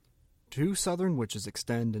Two Southern witches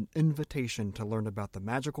extend an invitation to learn about the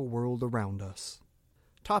magical world around us.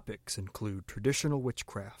 Topics include traditional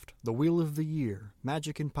witchcraft, the wheel of the year,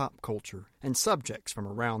 magic and pop culture, and subjects from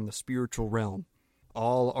around the spiritual realm.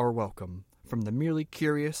 All are welcome, from the merely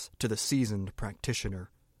curious to the seasoned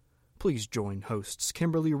practitioner. Please join hosts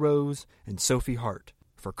Kimberly Rose and Sophie Hart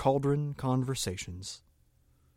for Cauldron Conversations.